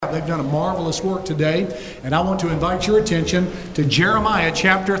They've done a marvelous work today, and I want to invite your attention to Jeremiah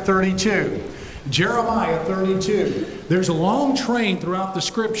chapter 32. Jeremiah 32. There's a long train throughout the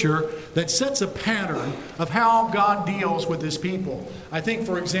Scripture that sets a pattern of how God deals with His people. I think,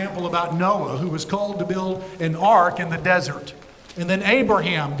 for example, about Noah, who was called to build an ark in the desert. And then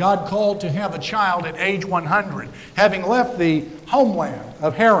Abraham, God called to have a child at age 100, having left the homeland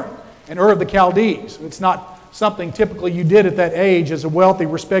of Haran and Ur of the Chaldees. It's not something typically you did at that age as a wealthy,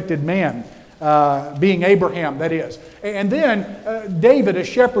 respected man, being Abraham, that is. And then David, a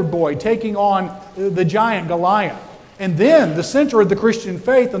shepherd boy, taking on the giant Goliath. And then the center of the Christian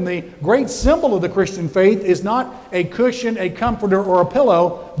faith and the great symbol of the Christian faith is not a cushion, a comforter, or a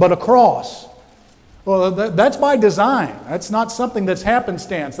pillow, but a cross. Well, that's by design. That's not something that's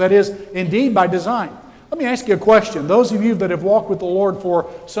happenstance. That is indeed by design. Let me ask you a question. Those of you that have walked with the Lord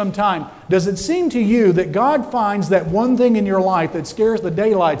for some time, does it seem to you that God finds that one thing in your life that scares the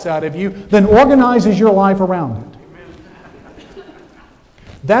daylights out of you, then organizes your life around it?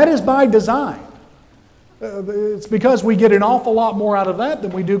 That is by design. It's because we get an awful lot more out of that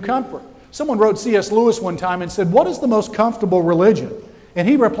than we do comfort. Someone wrote C.S. Lewis one time and said, "What is the most comfortable religion?" And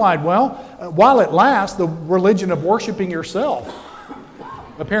he replied, well, while it lasts, the religion of worshiping yourself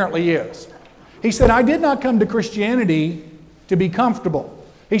apparently is. He said, "I did not come to Christianity to be comfortable."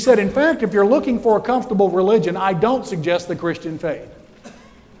 He said, "In fact, if you're looking for a comfortable religion, I don't suggest the Christian faith."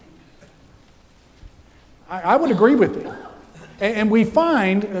 I would agree with you. And we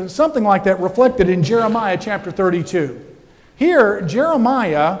find something like that reflected in Jeremiah chapter 32. Here,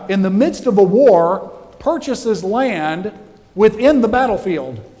 Jeremiah, in the midst of a war, purchases land within the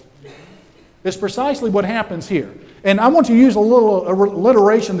battlefield. It's precisely what happens here. And I want to use a little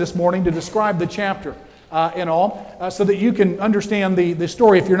alliteration this morning to describe the chapter and all, so that you can understand the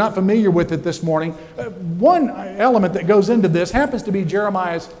story if you're not familiar with it this morning. One element that goes into this happens to be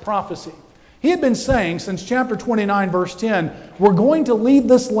Jeremiah's prophecy. He had been saying since chapter 29, verse 10, we're going to leave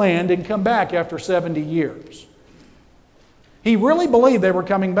this land and come back after 70 years. He really believed they were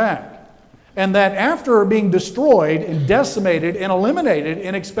coming back. And that after being destroyed and decimated and eliminated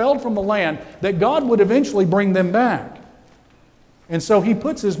and expelled from the land, that God would eventually bring them back. And so he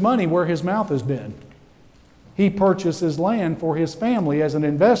puts his money where his mouth has been. He purchases land for his family as an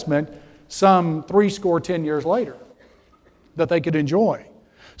investment some 10 years later that they could enjoy.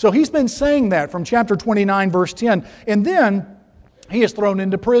 So he's been saying that from chapter 29, verse 10. And then he is thrown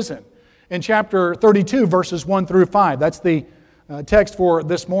into prison. In chapter 32, verses 1 through 5. That's the text for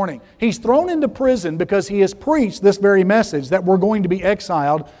this morning. He's thrown into prison because he has preached this very message that we're going to be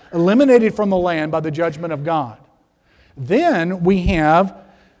exiled, eliminated from the land by the judgment of God. Then we have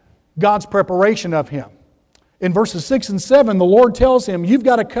God's preparation of him. In verses 6 and 7, the Lord tells him, you've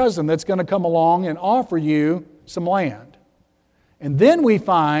got a cousin that's going to come along and offer you some land. And then we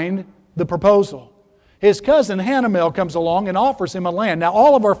find the proposal. His cousin Hanamel comes along and offers him a land. Now,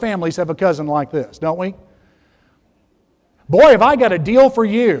 all of our families have a cousin like this, don't we? Boy, have I got a deal for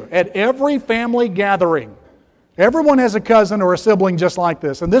you. At every family gathering, everyone has a cousin or a sibling just like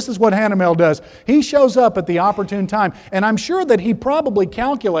this. And this is what Hanamel does. He shows up at the opportune time. And I'm sure that he probably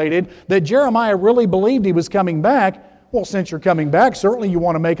calculated that Jeremiah really believed he was coming back. Well, since you're coming back, certainly you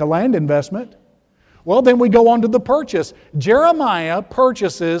want to make a land investment. Well, then we go on to the purchase. Jeremiah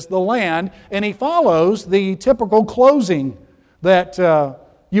purchases the land, and he follows the typical closing that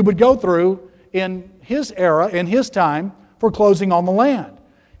you would go through in his era, in his time, for closing on the land.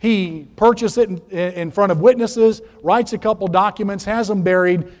 He purchased it in front of witnesses, writes a couple documents, has them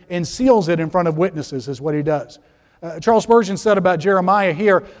buried, and seals it in front of witnesses is what he does. Charles Spurgeon said about Jeremiah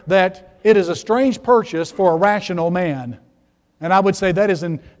here that it is a strange purchase for a rational man. And I would say that is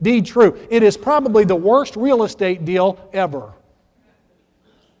indeed true. It is probably the worst real estate deal ever.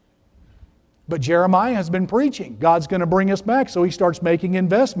 But Jeremiah has been preaching. God's going to bring us back. So he starts making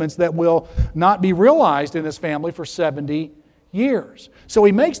investments that will not be realized in his family for 70 years. So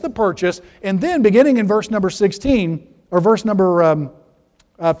he makes the purchase, and then beginning in verse number 16, or verse number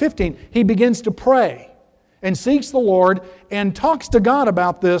 15, he begins to pray and seeks the Lord and talks to God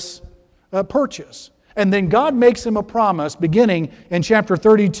about this purchase. And then God makes him a promise beginning in chapter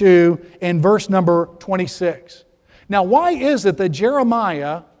 32 and verse number 26. Now, why is it that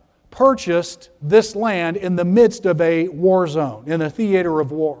Jeremiah purchased this land in the midst of a war zone, in a theater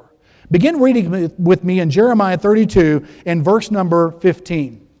of war? Begin reading with me in Jeremiah 32 and verse number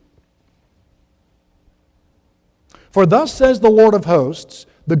 15. For thus says the Lord of hosts,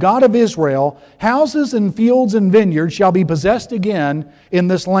 the God of Israel, houses and fields and vineyards shall be possessed again in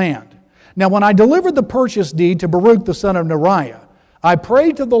this land. Now when I delivered the purchase deed to Baruch the son of Neriah, I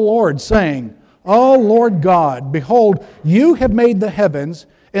prayed to the Lord, saying, O Lord God, behold, you have made the heavens,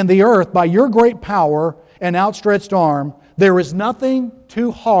 and the earth by your great power and outstretched arm. There is nothing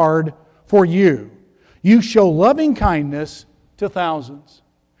too hard for you. You show loving kindness to thousands.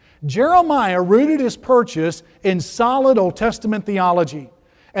 Jeremiah rooted his purchase in solid Old Testament theology.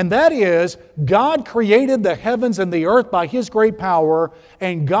 And that is, God created the heavens and the earth by His great power,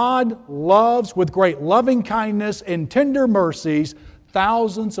 and God loves with great loving kindness and tender mercies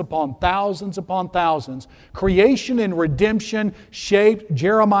thousands upon thousands upon thousands. Creation and redemption shaped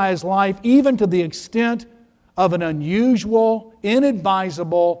Jeremiah's life even to the extent of an unusual,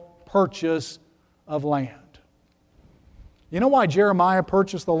 inadvisable purchase of land. You know why Jeremiah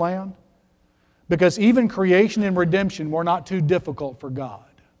purchased the land? Because even creation and redemption were not too difficult for God.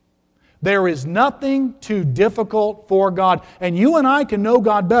 There is nothing too difficult for God. And you and I can know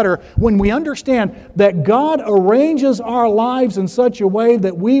God better when we understand that God arranges our lives in such a way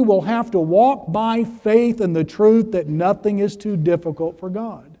that we will have to walk by faith in the truth that nothing is too difficult for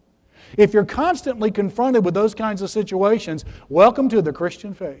God. If you're constantly confronted with those kinds of situations, welcome to the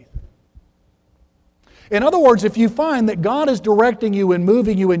Christian faith. In other words, if you find that God is directing you and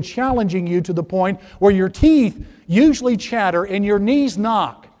moving you and challenging you to the point where your teeth usually chatter and your knees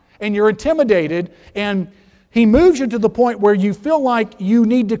knock, and you're intimidated, and He moves you to the point where you feel like you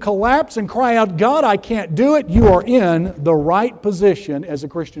need to collapse and cry out, God, I can't do it, you are in the right position as a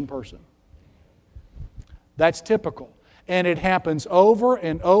Christian person. That's typical. And it happens over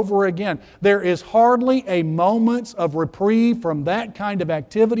and over again. There is hardly a moment of reprieve from that kind of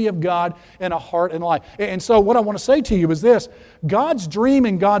activity of God in a heart and life. And so what I want to say to you is this: God's dream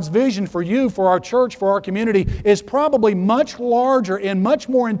and God's vision for you, for our church, for our community is probably much larger and much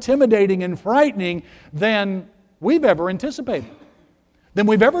more intimidating and frightening than we've ever anticipated, than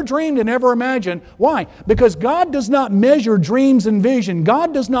we've ever dreamed and ever imagined. Why? Because God does not measure dreams and vision.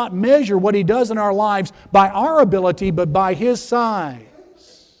 God does not measure what He does in our lives by our ability, but by His size.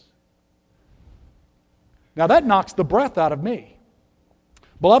 Now that knocks the breath out of me.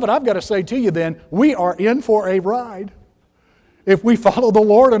 Beloved, I've got to say to you then, we are in for a ride. If we follow the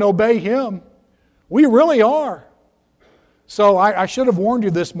Lord and obey Him, we really are. So I should have warned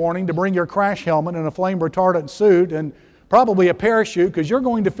you this morning to bring your crash helmet and a flame retardant suit and probably a parachute, because you're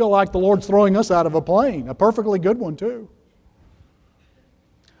going to feel like the Lord's throwing us out of a plane. A perfectly good one, too.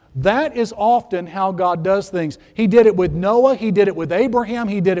 That is often how God does things. He did it with Noah, He did it with Abraham,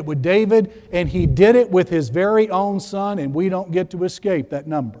 He did it with David, and He did it with His very own Son, and we don't get to escape that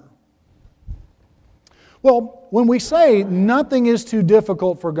number. Well, when we say nothing is too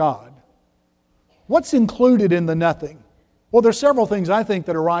difficult for God, what's included in the nothing? Well, there's several things I think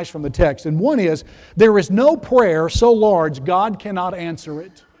that arise from the text. And one is, there is no prayer so large God cannot answer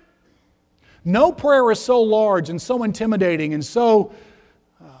it. No prayer is so large and so intimidating and so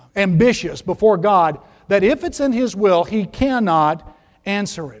ambitious before God that if it's in His will, He cannot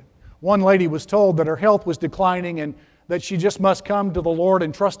answer it. One lady was told that her health was declining and that she just must come to the Lord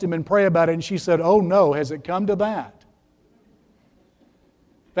and trust Him and pray about it. And she said, "Oh no, has it come to that?"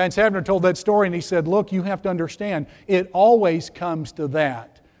 Vance Havner told that story and he said, "Look, you have to understand, it always comes to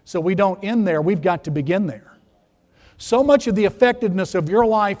that. So we don't end there, we've got to begin there." So much of the effectiveness of your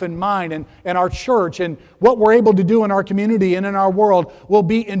life and mine and our church and what we're able to do in our community and in our world will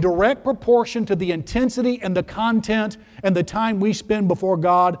be in direct proportion to the intensity and the content and the time we spend before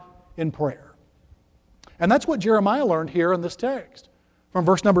God in prayer. And that's what Jeremiah learned here in this text, from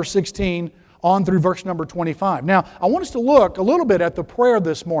verse number 16 on through verse number 25. Now, I want us to look a little bit at the prayer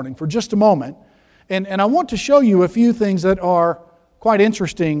this morning for just a moment, and I want to show you a few things that are quite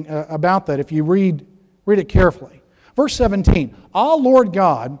interesting about that if you read it carefully. Verse 17, "Ah, Lord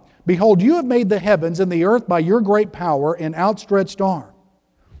God, behold, you have made the heavens and the earth by your great power and outstretched arm."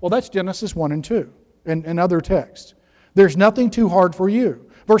 Well, that's Genesis 1 and 2 and other texts. There's nothing too hard for you.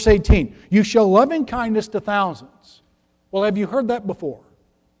 Verse 18, "You show loving kindness to thousands." Well, have you heard that before?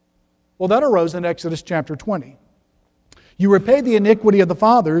 Well, that arose in Exodus chapter 20. "You repay the iniquity of the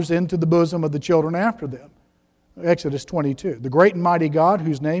fathers into the bosom of the children after them." Exodus 22. "The great and mighty God,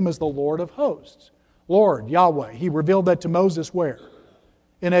 whose name is the Lord of hosts." Lord, Yahweh. He revealed that to Moses where?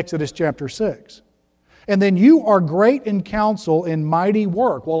 In Exodus chapter 6. And then, "You are great in counsel and mighty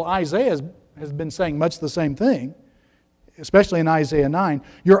work." Well, Isaiah has been saying much the same thing, especially in Isaiah 9.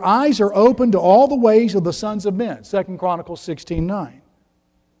 "Your eyes are open to all the ways of the sons of men." 2 Chronicles 16:9.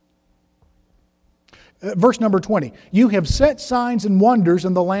 Verse number 20, "You have set signs and wonders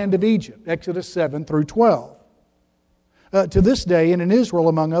in the land of Egypt." Exodus 7 through 12. "To this day and in Israel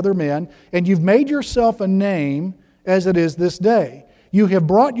among other men, and you've made yourself a name as it is this day. You have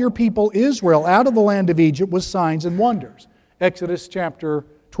brought your people Israel out of the land of Egypt with signs and wonders." Exodus chapter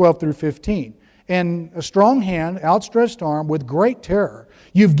 12 through 15. and a strong hand, outstretched arm, with great terror.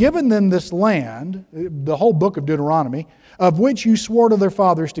 You've given them this land," the whole book of Deuteronomy, "of which you swore to their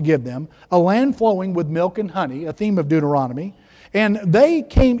fathers to give them, a land flowing with milk and honey," a theme of Deuteronomy. "And they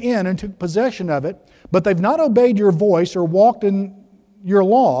came in and took possession of it, but they've not obeyed your voice or walked in your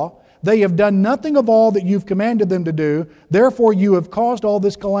law. They have done nothing of all that you've commanded them to do. Therefore you have caused all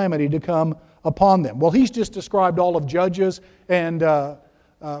this calamity to come upon them." Well, he's just described all of Judges and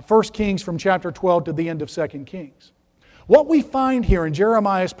 1 Kings from chapter 12 to the end of 2 Kings. What we find here in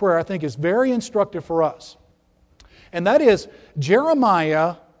Jeremiah's prayer, I think, is very instructive for us. And that is,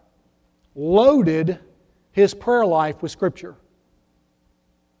 Jeremiah loaded his prayer life with Scripture.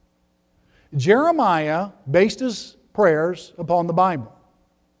 Jeremiah based his prayers upon the Bible,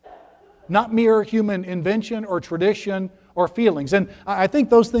 not mere human invention or tradition or feelings. And I think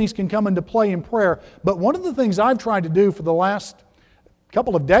those things can come into play in prayer. But one of the things I've tried to do for the last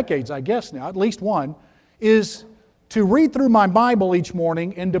couple of decades, I guess now, at least one, is to read through my Bible each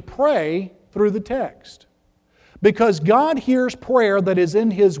morning and to pray through the text. Because God hears prayer that is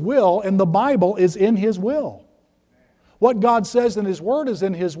in His will, and the Bible is in His will. What God says in His Word is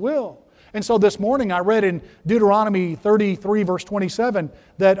in His will. And so this morning I read in Deuteronomy 33 verse 27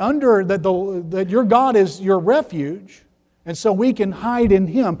 that your God is your refuge, and so we can hide in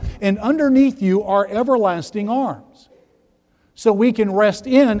Him. And underneath you are everlasting arms. So we can rest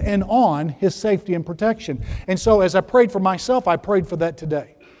in and on His safety and protection. And so as I prayed for myself, I prayed for that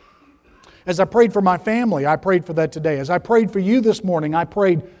today. As I prayed for my family, I prayed for that today. As I prayed for you this morning, I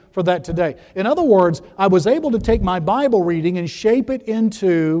prayed for that today. In other words, I was able to take my Bible reading and shape it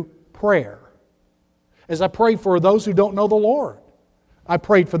into prayer. As I pray for those who don't know the Lord, I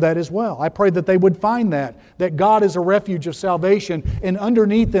prayed for that as well. I prayed that they would find that God is a refuge of salvation, and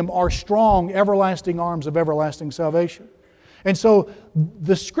underneath them are strong, everlasting arms of everlasting salvation. And so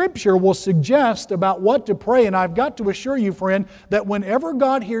the Scripture will suggest about what to pray, and I've got to assure you, friend, that whenever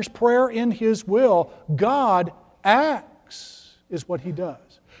God hears prayer in His will, God acts, is what He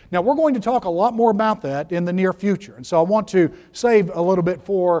does. Now, we're going to talk a lot more about that in the near future, and so I want to save a little bit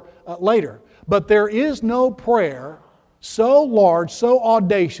for later. But there is no prayer so large, so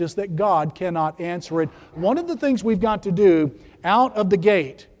audacious that God cannot answer it. One of the things we've got to do out of the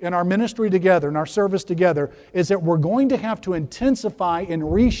gate in our ministry together, in our service together, is that we're going to have to intensify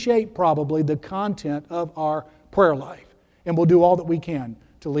and reshape probably the content of our prayer life. And we'll do all that we can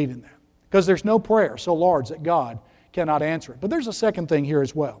to lead in that. Because there's no prayer so large that God cannot answer it. But there's a second thing here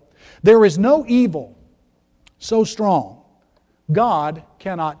as well. There is no evil so strong God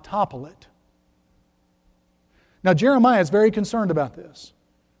cannot topple it. Now Jeremiah is very concerned about this.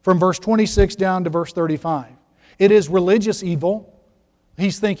 From verse 26 down to verse 35. It is religious evil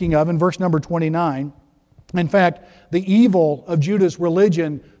he's thinking of in verse number 29. In fact, the evil of Judah's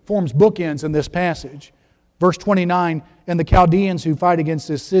religion forms bookends in this passage. Verse 29, "And the Chaldeans who fight against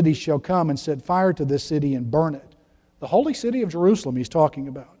this city shall come and set fire to this city and burn it." The holy city of Jerusalem he's talking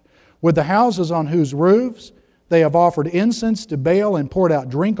about. "With the houses on whose roofs they have offered incense to Baal and poured out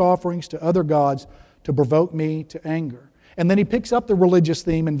drink offerings to other gods to provoke me to anger." And then he picks up the religious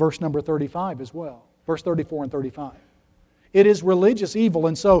theme in verse number 35 as well. Verse 34 and 35. It is religious evil.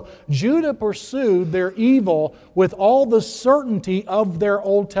 And so Judah pursued their evil with all the certainty of their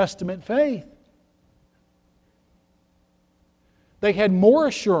Old Testament faith. They had more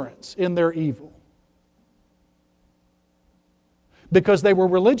assurance in their evil because they were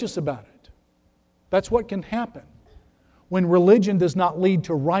religious about it. That's what can happen when religion does not lead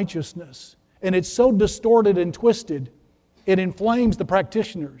to righteousness. And it's so distorted and twisted, it inflames the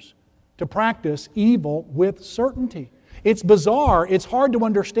practitioners to practice evil with certainty. It's bizarre. It's hard to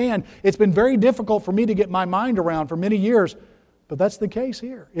understand. It's been very difficult for me to get my mind around for many years. But that's the case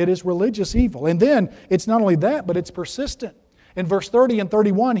here. It is religious evil. And then it's not only that, but it's persistent. In verse 30 and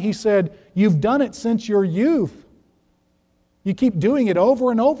 31, he said, "You've done it since your youth." You keep doing it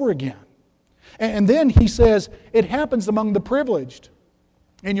over and over again. And then he says, it happens among the privileged.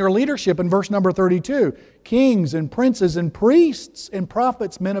 In your leadership, in verse number 32, kings and princes and priests and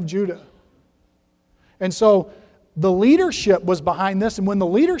prophets, men of Judah. And so the leadership was behind this, and when the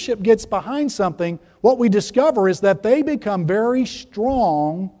leadership gets behind something, what we discover is that they become very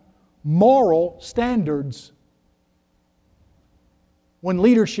strong moral standards when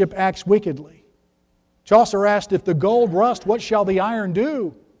leadership acts wickedly. Chaucer asked, "If the gold rust, what shall the iron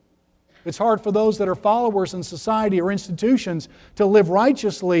do?" It's hard for those that are followers in society or institutions to live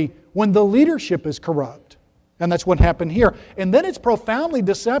righteously when the leadership is corrupt. And that's what happened here. And then it's profoundly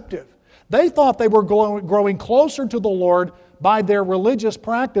deceptive. They thought they were growing closer to the Lord by their religious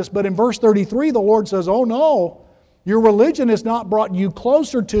practice, but in verse 33 the Lord says, "Oh no, your religion has not brought you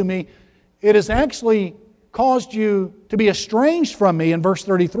closer to me. It has actually caused you to be estranged from me in verse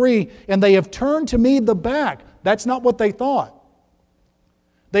 33, and they have turned to me the back. That's not what they thought.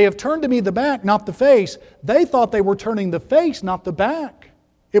 They have turned to me the back, not the face. They thought they were turning the face, not the back.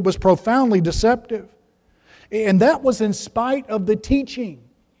 It was profoundly deceptive. And that was in spite of the teaching.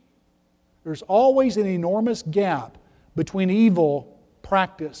 There's always an enormous gap between evil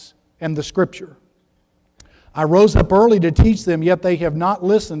practice and the Scripture. I rose up early to teach them, yet they have not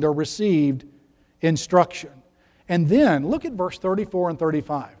listened or received instruction. And then, look at verse 34 and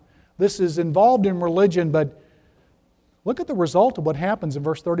 35. This is involved in religion, but look at the result of what happens in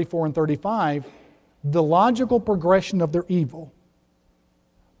verse 34 and 35. The logical progression of their evil.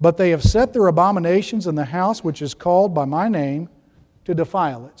 But they have set their abominations in the house which is called by my name to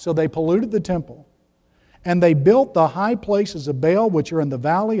defile it. So they polluted the temple. And they built the high places of Baal which are in the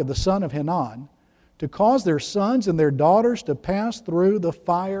valley of the son of Hinnon, to cause their sons and their daughters to pass through the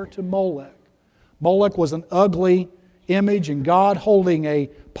fire to Molech. Molech was an ugly image, and God holding a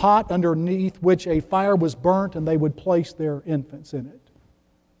pot underneath which a fire was burnt, and they would place their infants in it.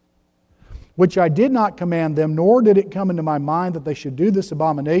 Which I did not command them, nor did it come into my mind that they should do this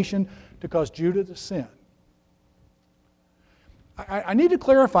abomination to cause Judah to sin. I need to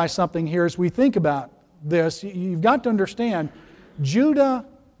clarify something here as we think about this. You've got to understand, Judah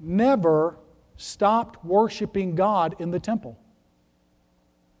never stopped worshiping God in the temple.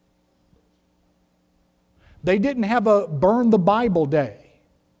 They didn't have a burn the Bible day.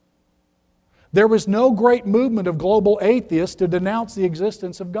 There was no great movement of global atheists to denounce the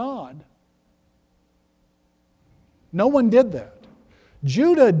existence of God. No one did that.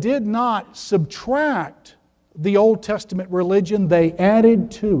 Judah did not subtract the Old Testament religion, they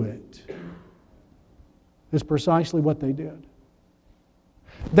added to it. Is precisely what they did.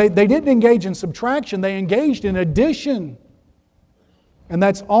 They didn't engage in subtraction, they engaged in addition. And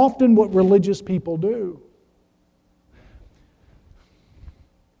that's often what religious people do.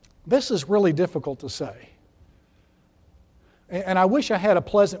 This is really difficult to say. And I wish I had a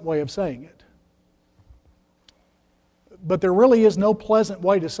pleasant way of saying it. But there really is no pleasant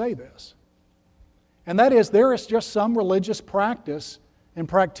way to say this. And that is, there is just some religious practice and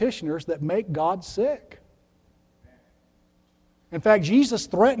practitioners that make God sick. In fact, Jesus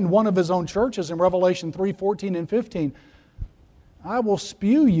threatened one of His own churches in Revelation 3:14 and 15. I will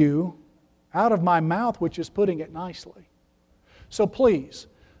spew you out of my mouth, which is putting it nicely. So please,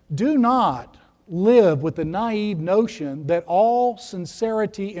 do not live with the naive notion that all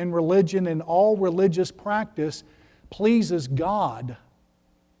sincerity in religion and all religious practice pleases God.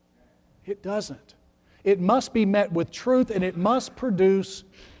 It doesn't. It must be met with truth, and it must produce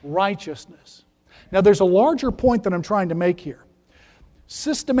righteousness. Now, there's a larger point that I'm trying to make here.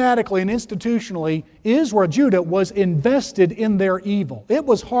 Systematically and institutionally, Israel, Judah, was invested in their evil. It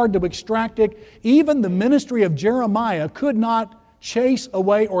was hard to extract it. Even the ministry of Jeremiah could not chase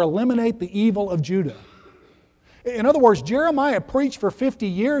away or eliminate the evil of Judah. In other words, Jeremiah preached for 50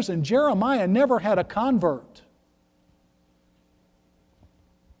 years, and Jeremiah never had a convert.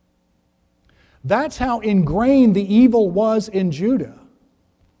 That's how ingrained the evil was in Judah.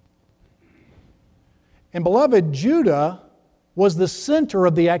 And beloved, Judah was the center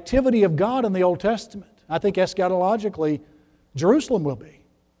of the activity of God in the Old Testament. I think eschatologically, Jerusalem will be.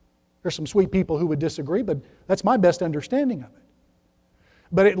 There's some sweet people who would disagree, but that's my best understanding of it.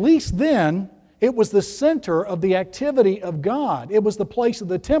 But at least then, it was the center of the activity of God. It was the place of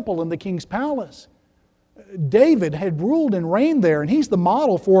the temple and the king's palace. David had ruled and reigned there, and he's the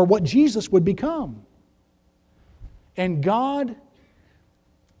model for what Jesus would become. And God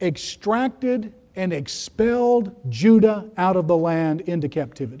extracted and expelled Judah out of the land into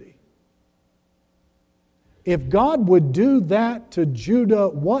captivity. If God would do that to Judah,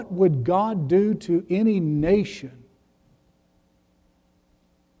 what would God do to any nation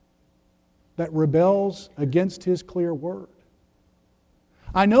that rebels against His clear word?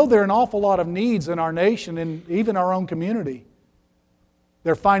 I know there are an awful lot of needs in our nation and even our own community.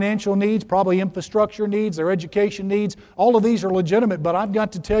 There are financial needs, probably infrastructure needs, there are education needs. All of these are legitimate, but I've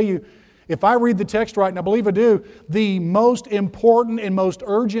got to tell you, if I read the text right, and I believe I do, the most important and most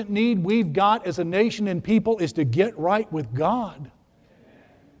urgent need we've got as a nation and people is to get right with God.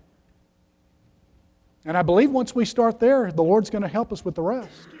 And I believe once we start there, the Lord's going to help us with the rest.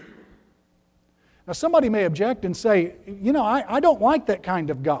 Now, somebody may object and say, I don't like that kind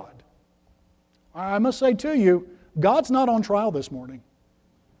of God. I must say to you, God's not on trial this morning.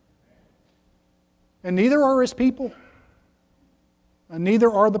 And neither are His people. And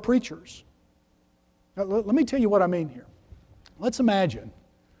neither are the preachers. Now, let me tell you what I mean here. Let's imagine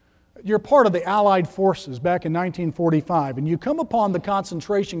You're part of the Allied forces back in 1945, and you come upon the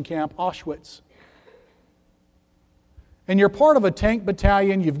concentration camp Auschwitz. And you're part of a tank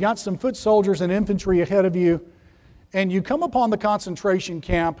battalion, you've got some foot soldiers and infantry ahead of you, and you come upon the concentration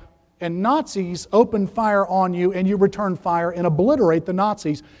camp, and Nazis open fire on you, and you return fire and obliterate the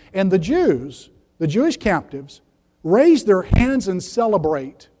Nazis. And the Jews, the Jewish captives, raise their hands and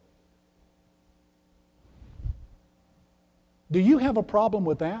celebrate. Do you have a problem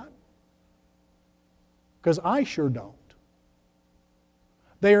with that? Because I sure don't.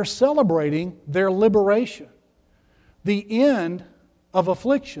 They are celebrating their liberation, the end of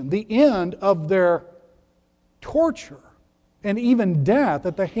affliction, the end of their torture, and even death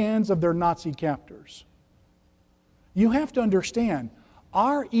at the hands of their Nazi captors. You have to understand,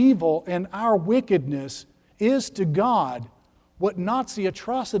 our evil and our wickedness is to God what Nazi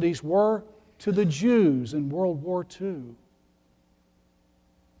atrocities were to the Jews in World War II.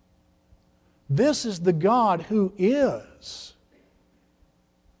 This is the God who is,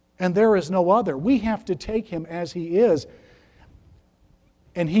 and there is no other. We have to take Him as He is,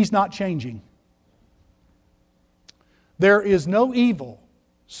 and He's not changing. There is no evil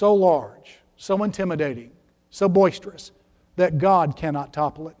so large, so intimidating, so boisterous, that God cannot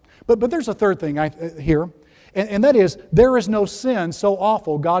topple it. But there's a third thing here, and that is, there is no sin so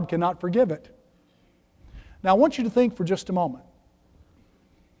awful God cannot forgive it. Now I want you to think for just a moment.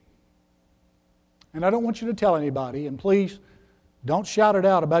 And I don't want you to tell anybody, and please don't shout it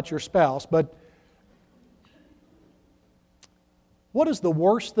out about your spouse, but what is the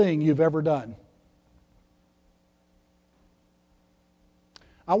worst thing you've ever done?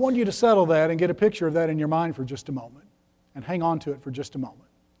 I want you to settle that and get a picture of that in your mind for just a moment, and hang on to it for just a moment.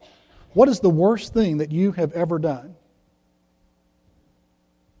 What is the worst thing that you have ever done?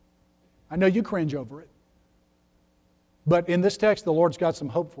 I know you cringe over it, but in this text the Lord's got some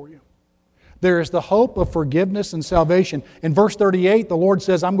hope for you. There is the hope of forgiveness and salvation. In verse 38, the Lord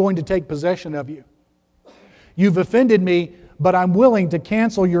says, I'm going to take possession of you. You've offended me, but I'm willing to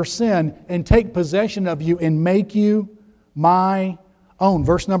cancel your sin and take possession of you and make you my own.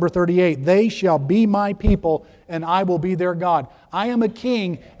 Verse number 38, they shall be my people and I will be their God. I am a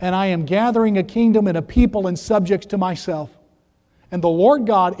king and I am gathering a kingdom and a people and subjects to myself. And the Lord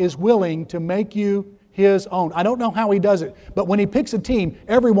God is willing to make you His own. I don't know how He does it, but when He picks a team,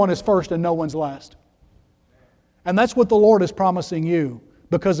 everyone is first and no one's last. And that's what the Lord is promising you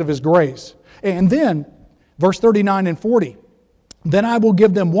because of His grace. And then, verse 39 and 40, then I will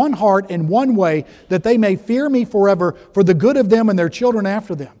give them one heart and one way, that they may fear me forever, for the good of them and their children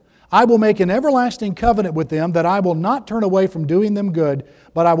after them. I will make an everlasting covenant with them, that I will not turn away from doing them good,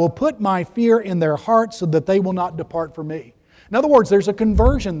 but I will put my fear in their hearts so that they will not depart from me. In other words, there's a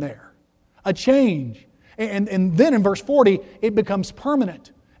conversion there, a change. And then in verse 40, it becomes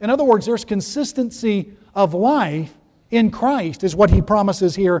permanent. In other words, there's consistency of life in Christ is what He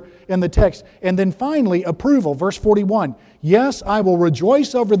promises here in the text. And then finally, approval. Verse 41, yes, I will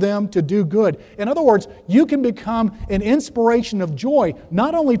rejoice over them to do good. In other words, you can become an inspiration of joy,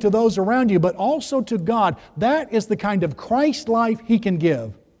 not only to those around you, but also to God. That is the kind of Christ life He can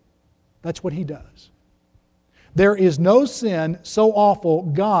give. That's what He does. There is no sin so awful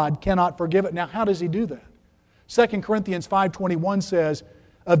God cannot forgive it. Now, how does He do that? 2 Corinthians 5:21 says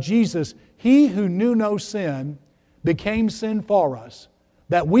of Jesus, He who knew no sin became sin for us,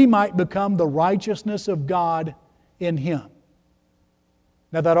 that we might become the righteousness of God in Him.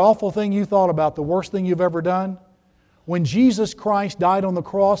 Now, that awful thing you thought about, the worst thing you've ever done, when Jesus Christ died on the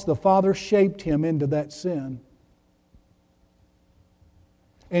cross, the Father shaped Him into that sin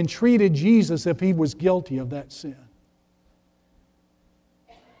and treated Jesus if He was guilty of that sin.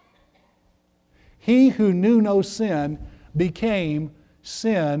 He who knew no sin became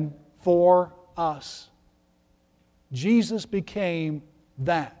sin for us. Jesus became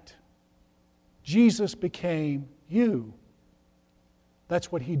that. Jesus became you.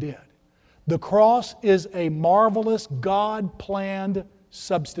 That's what He did. The cross is a marvelous God-planned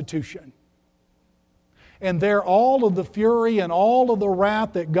substitution. And there, all of the fury and all of the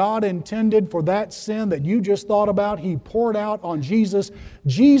wrath that God intended for that sin that you just thought about, He poured out on Jesus.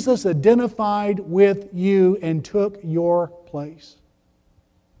 Jesus identified with you and took your place.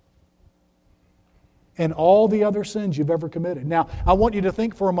 And all the other sins you've ever committed. Now, I want you to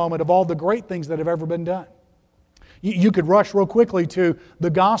think for a moment of all the great things that have ever been done. You could rush real quickly to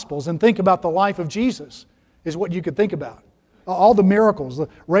the Gospels and think about the life of Jesus, is what you could think about. All the miracles, the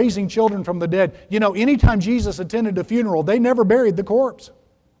raising children from the dead. You know, anytime Jesus attended a funeral, they never buried the corpse.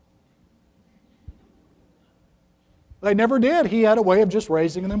 They never did. He had a way of just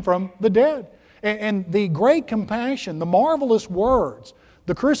raising them from the dead. And the great compassion, the marvelous words,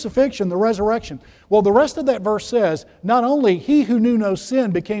 the crucifixion, the resurrection. Well, the rest of that verse says, not only He who knew no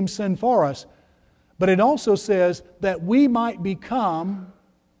sin became sin for us, but it also says that we might become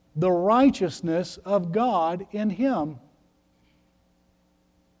the righteousness of God in Him.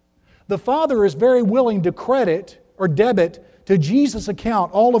 The Father is very willing to credit or debit to Jesus'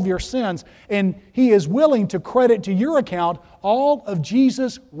 account all of your sins, and He is willing to credit to your account all of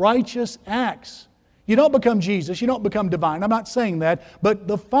Jesus' righteous acts. You don't become Jesus, you don't become divine. I'm not saying that, but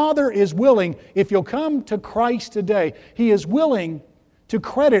the Father is willing, if you'll come to Christ today, He is willing to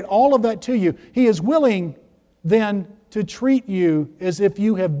credit all of that to you. He is willing then to treat you as if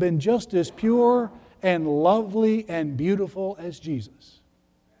you have been just as pure and lovely and beautiful as Jesus.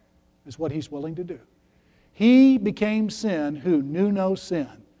 Is what He's willing to do. He became sin who knew no sin,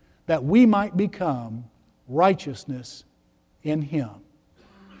 that we might become righteousness in Him.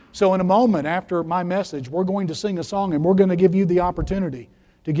 So in a moment after my message, we're going to sing a song and we're going to give you the opportunity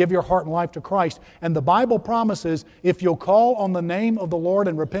to give your heart and life to Christ. And the Bible promises if you'll call on the name of the Lord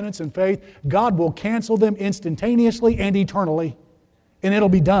in repentance and faith, God will cancel them instantaneously and eternally. And it'll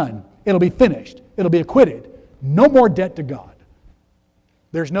be done. It'll be finished. It'll be acquitted. No more debt to God.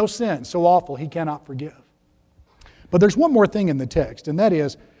 There's no sin so awful He cannot forgive. But there's one more thing in the text, and that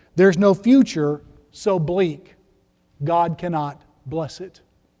is, there's no future so bleak God cannot bless it.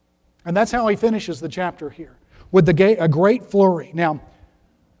 And that's how he finishes the chapter here, with a great flurry. Now,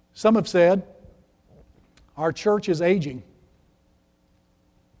 some have said, our church is aging.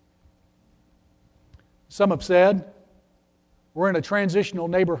 Some have said, we're in a transitional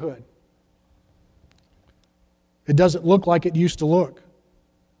neighborhood. It doesn't look like it used to look.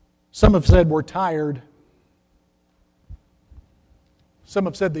 Some have said we're tired. Some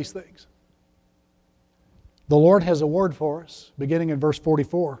have said these things. The Lord has a word for us, beginning in verse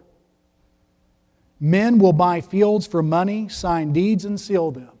 44. Men will buy fields for money, sign deeds and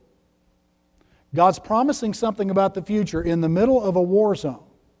seal them. God's promising something about the future in the middle of a war zone.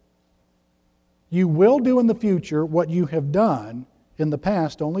 You will do in the future what you have done in the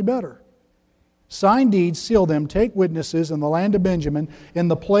past, only better. Sign deeds, seal them, take witnesses in the land of Benjamin, in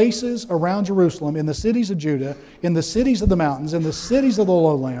the places around Jerusalem, in the cities of Judah, in the cities of the mountains, in the cities of the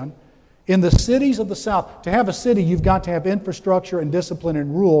lowland, in the cities of the south. To have a city, you've got to have infrastructure and discipline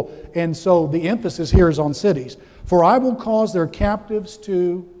and rule. And so the emphasis here is on cities. For I will cause their captives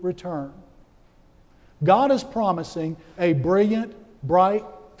to return. God is promising a brilliant, bright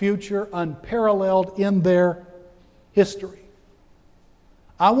future, unparalleled in their history.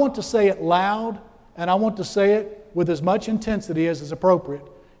 I want to say it loud, and I want to say it with as much intensity as is appropriate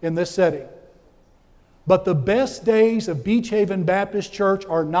in this setting. But the best days of Beach Haven Baptist Church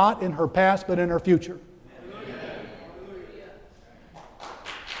are not in her past, but in her future.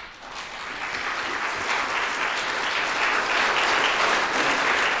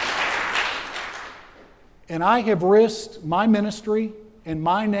 And I have risked my ministry and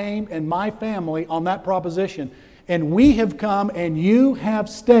my name and my family on that proposition. And we have come and you have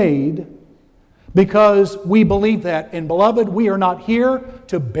stayed because we believe that. And beloved, we are not here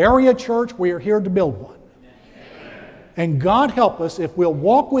to bury a church, we are here to build one. And God help us if we'll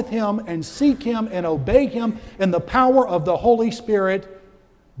walk with Him and seek Him and obey Him in the power of the Holy Spirit.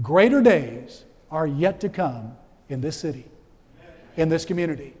 Greater days are yet to come in this city, in this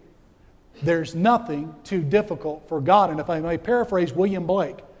community. There's nothing too difficult for God. And if I may paraphrase William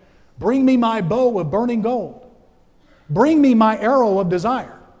Blake, bring me my bow of burning gold. Bring me my arrow of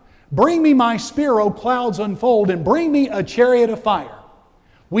desire. Bring me my spear, O clouds unfold, and bring me a chariot of fire.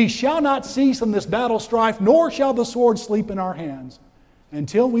 We shall not cease in this battle strife, nor shall the sword sleep in our hands,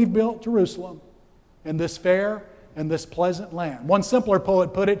 until we've built Jerusalem and this fair and this pleasant land. One simpler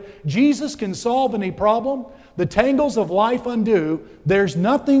poet put it, Jesus can solve any problem, the tangles of life undo. There's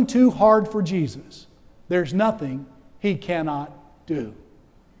nothing too hard for Jesus. There's nothing He cannot do.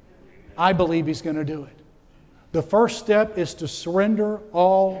 I believe He's going to do it. The first step is to surrender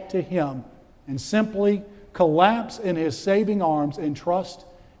all to Him and simply collapse in His saving arms in trust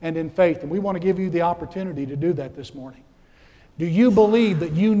and in faith. And we want to give you the opportunity to do that this morning. Do you believe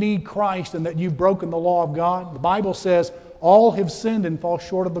that you need Christ and that you've broken the law of God? The Bible says all have sinned and fall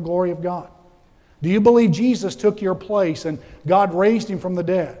short of the glory of God. Do you believe Jesus took your place and God raised Him from the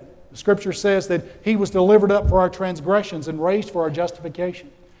dead? The Scripture says that He was delivered up for our transgressions and raised for our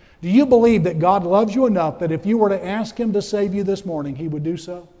justification. Do you believe that God loves you enough that if you were to ask Him to save you this morning, He would do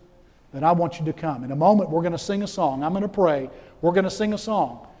so? Then I want you to come. In a moment, we're going to sing a song. I'm going to pray. We're going to sing a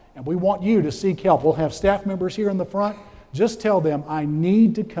song. And we want you to seek help. We'll have staff members here in the front. Just tell them, I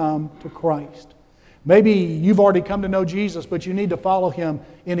need to come to Christ. Maybe you've already come to know Jesus, but you need to follow Him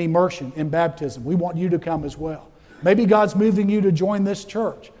in immersion, in baptism. We want you to come as well. Maybe God's moving you to join this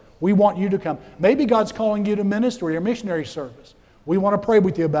church. We want you to come. Maybe God's calling you to ministry or missionary service. We want to pray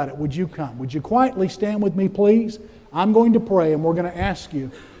with you about it. Would you come? Would you quietly stand with me, please? I'm going to pray, and we're going to ask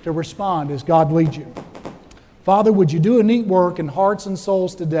you to respond as God leads you. Father, would you do a neat work in hearts and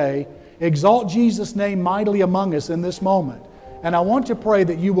souls today? Exalt Jesus' name mightily among us in this moment. And I want to pray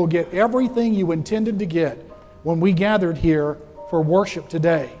that you will get everything you intended to get when we gathered here for worship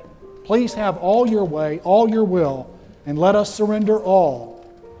today. Please have all your way, all your will, and let us surrender all.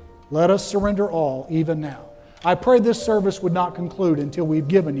 Let us surrender all even now. I pray this service would not conclude until we've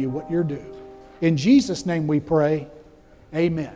given you what you're due. In Jesus' name we pray, amen.